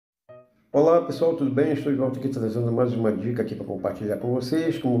Olá pessoal, tudo bem? Estou de volta aqui trazendo mais uma dica aqui para compartilhar com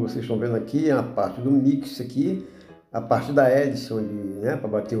vocês. Como vocês estão vendo aqui, a parte do mix aqui, a parte da hélice, onde, né, para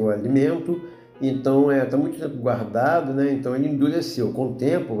bater o alimento. Então, está muito tempo guardado, né? Então ele endureceu. Com o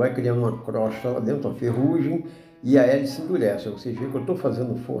tempo vai criando uma crosta lá dentro, uma ferrugem, e a hélice endurece. Vocês veem que eu estou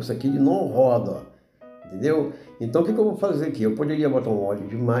fazendo força aqui, ele não roda, ó. Entendeu? Então o que eu vou fazer aqui? Eu poderia botar um óleo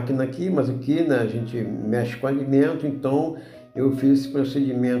de máquina aqui, mas aqui, né, a gente mexe com alimento, então eu fiz esse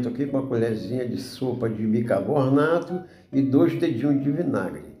procedimento aqui com uma colherzinha de sopa de bicarbonato e 2 dedinhos de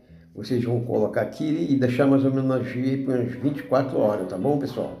vinagre. Vocês vão colocar aqui e deixar mais ou menos agir por umas 24 horas, tá bom,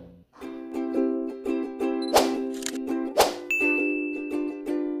 pessoal?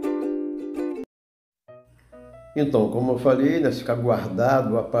 Então, como eu falei, né, se ficar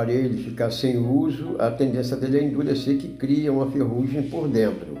guardado o aparelho, ficar sem uso, a tendência dele é endurecer, que cria uma ferrugem por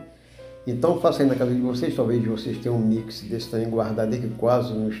dentro. Então faça aí na casa de vocês, talvez vocês tenham um mix desse também guardado aí que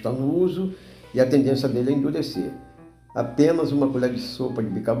quase não está no uso, e a tendência dele é endurecer. Apenas uma colher de sopa de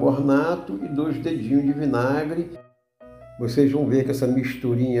bicarbonato e 2 dedinhos de vinagre. Vocês vão ver que essa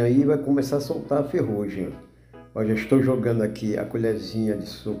misturinha aí vai começar a soltar a ferrugem. Eu já estou jogando aqui a colherzinha de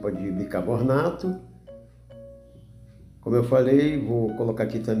sopa de bicarbonato. Como eu falei, vou colocar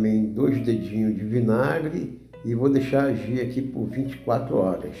aqui também 2 dedinhos de vinagre e vou deixar agir aqui por 24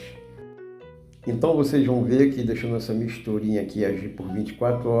 horas. Então vocês vão ver que deixando essa misturinha aqui agir por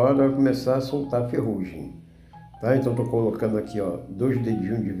 24 horas, vai começar a soltar a ferrugem. Tá? Então estou colocando aqui, ó, 2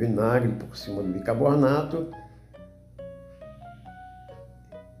 dedinhos de vinagre por cima do bicarbonato.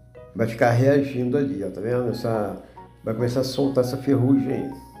 Vai ficar reagindo ali, ó, tá vendo? Vai começar a soltar essa ferrugem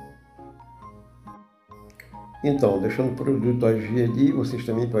aí. Então, deixando o produto agir ali, vocês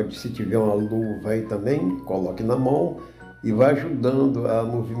também podem, se tiver uma luva aí também, coloque na mão e vai ajudando a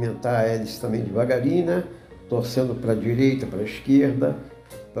movimentar a hélice também devagarinho, né? Torcendo para a direita, para a esquerda,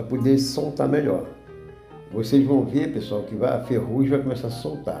 para poder soltar melhor. Vocês vão ver, pessoal, que a ferrugem vai começar a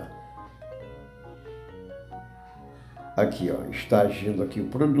soltar. Aqui, ó, está agindo aqui o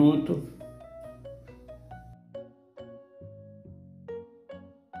produto.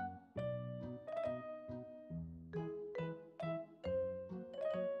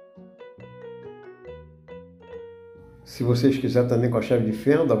 Se vocês quiserem também com a chave de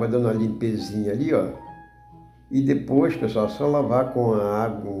fenda, vai dando uma limpezinha ali, ó. E depois, pessoal, só lavar com a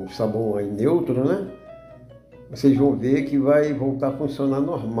água, um sabão aí neutro, né? Vocês vão ver que vai voltar a funcionar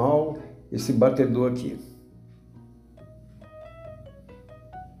normal esse batedor aqui.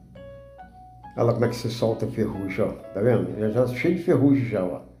 Olha lá como é que se solta a ferrugem, ó. Tá vendo? Já cheio de ferrugem já,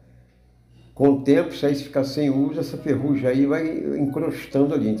 ó. Com o tempo, se aí ficar sem uso, essa ferrugem aí vai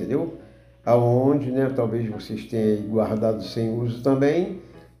encrostando ali, entendeu? Aonde, né, talvez vocês tenham guardado sem uso também.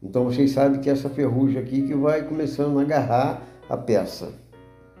 Então vocês sabem que essa ferrugem aqui que vai começando a agarrar a peça.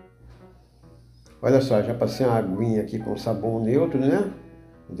 Olha só, já passei uma aguinha aqui com sabão neutro, né?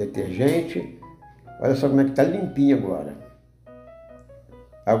 Detergente. Olha só como é que tá limpinho agora.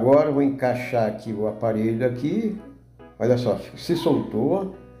 Agora eu vou encaixar aqui o aparelho aqui. Olha só, se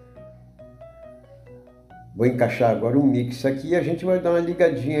soltou. Vou encaixar agora o mix aqui e a gente vai dar uma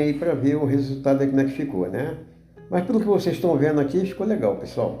ligadinha aí para ver o resultado aí como é que ficou, né? Mas pelo que vocês estão vendo aqui, ficou legal,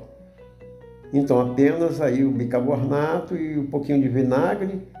 pessoal. Então apenas aí o bicarbonato e um pouquinho de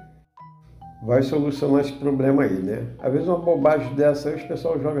vinagre vai solucionar esse problema aí, né? Às vezes uma bobagem dessa aí, o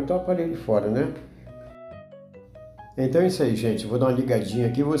pessoal joga até o aparelho fora, né? Então é isso aí, gente. Vou dar uma ligadinha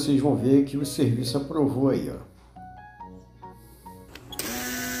aqui e vocês vão ver que o serviço aprovou aí, ó.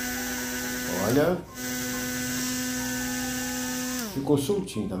 Olha... ficou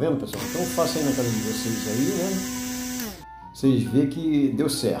soltinho, tá vendo, pessoal? Então faça aí na casa de vocês aí, né? Vocês vê que deu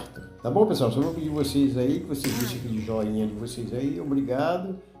certo. Tá bom, pessoal? Só vou pedir vocês aí, que vocês deixem aquele joinha de vocês aí.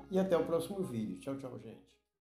 Obrigado e até o próximo vídeo. Tchau, tchau, gente.